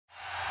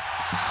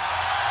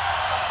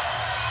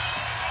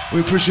We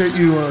appreciate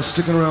you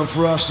sticking around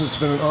for us. It's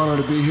been an honor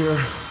to be here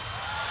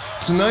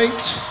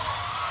tonight.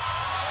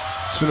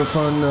 It's been a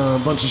fun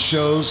bunch of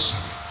shows.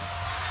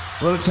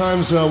 A lot of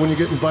times when you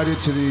get invited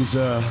to these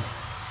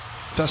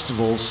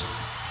festivals,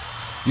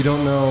 you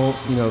don't know,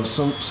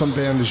 some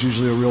band is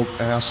usually a real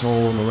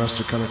asshole and the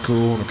rest are kind of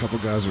cool and a couple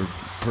guys are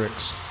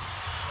pricks.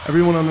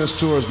 Everyone on this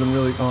tour has been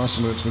really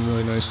awesome and it's been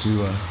really nice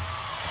to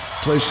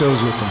play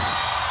shows with them.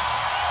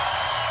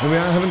 I mean,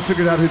 I haven't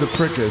figured out who the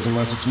prick is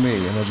unless it's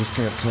me, and I just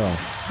can't tell.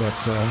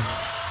 But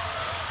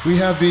we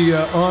have the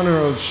honor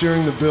of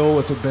sharing the bill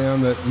with a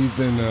band that we've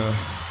been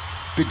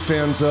big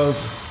fans of.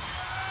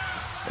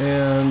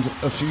 And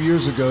a few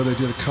years ago, they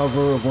did a cover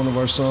of one of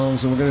our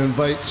songs, and we're going to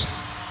invite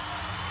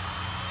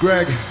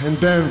Greg and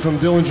Ben from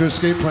Dillinger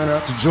Escape Plan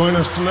out to join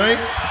us tonight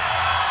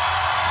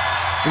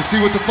and see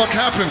what the fuck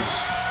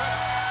happens.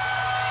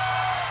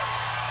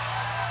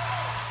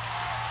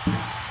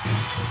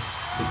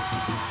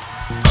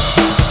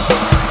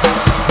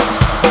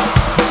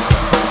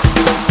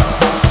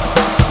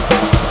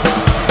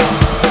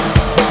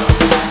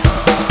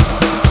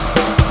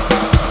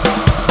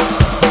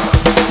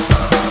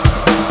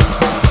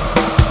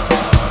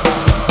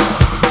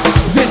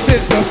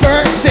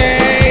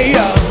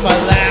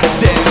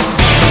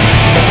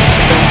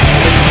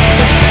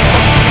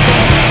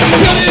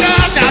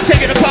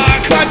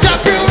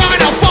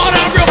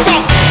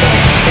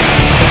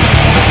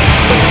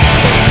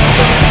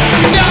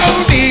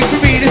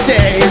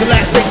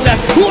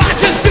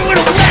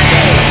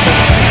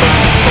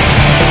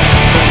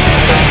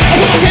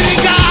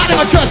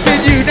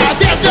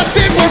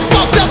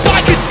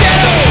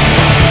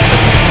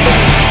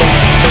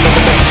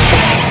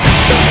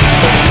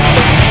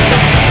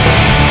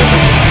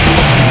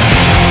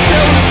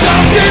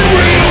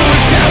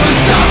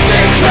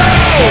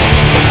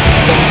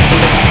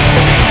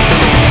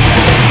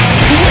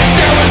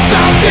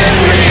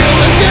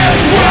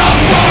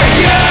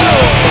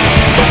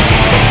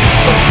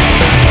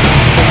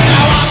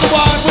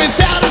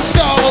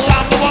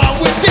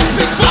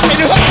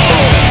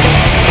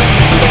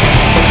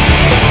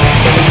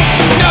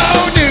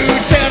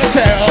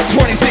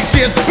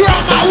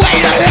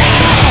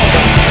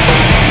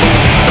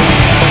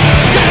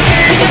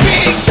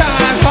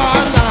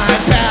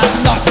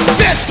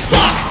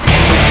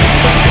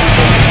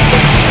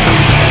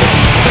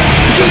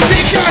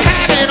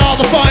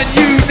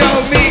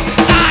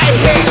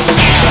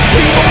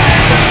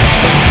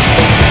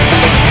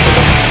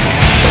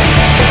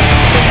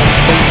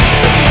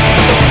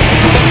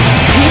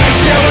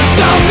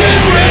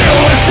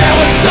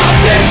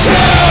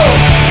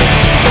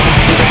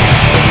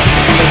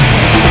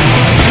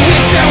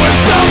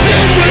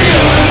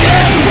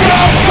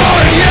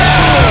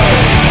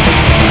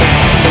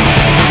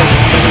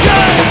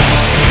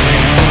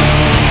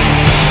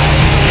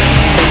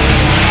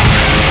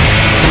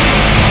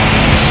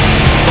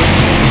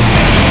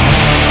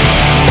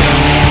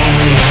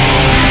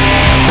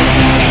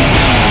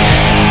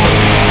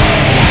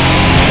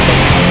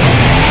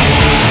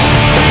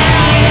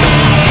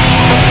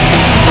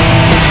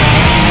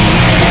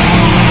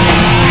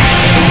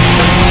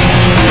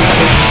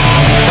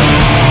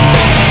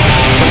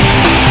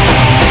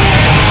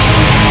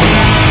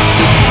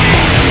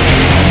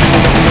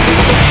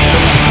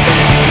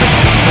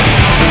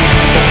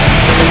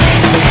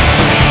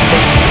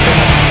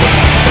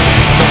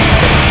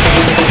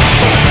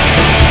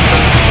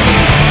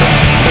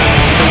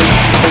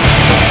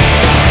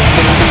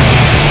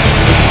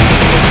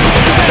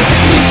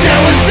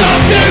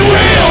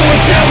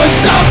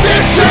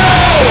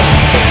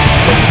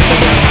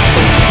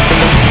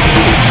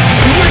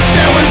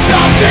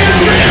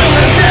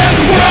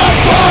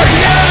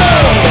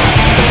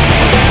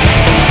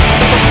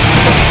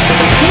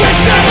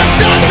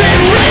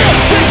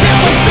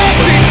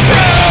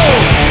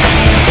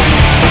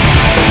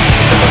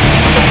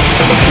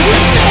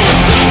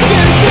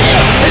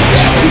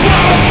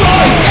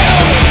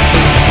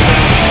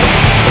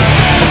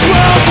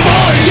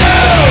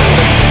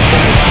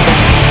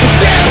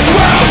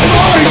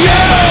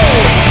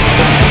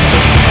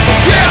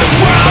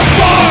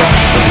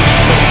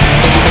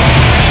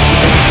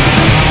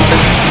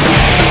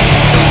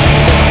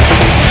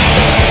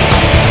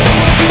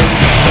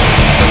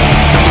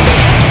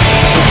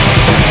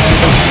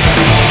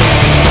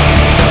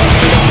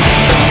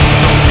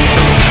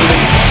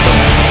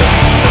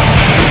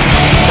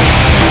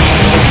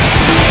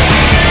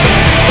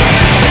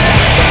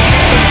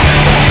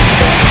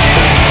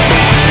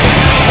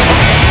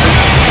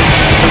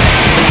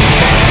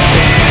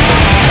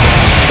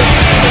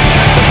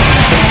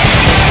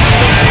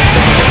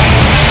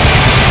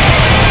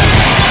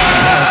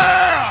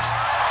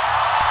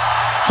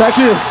 Thank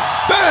you.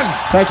 Ben!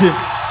 Thank you.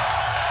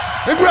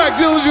 And Greg,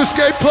 Dillinger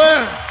Escape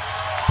Plan.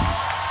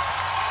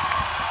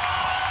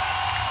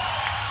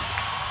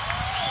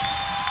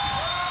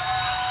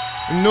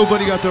 And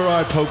nobody got their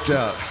eye poked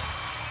out.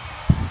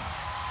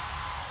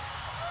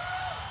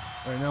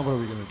 All right, now what are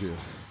we gonna do?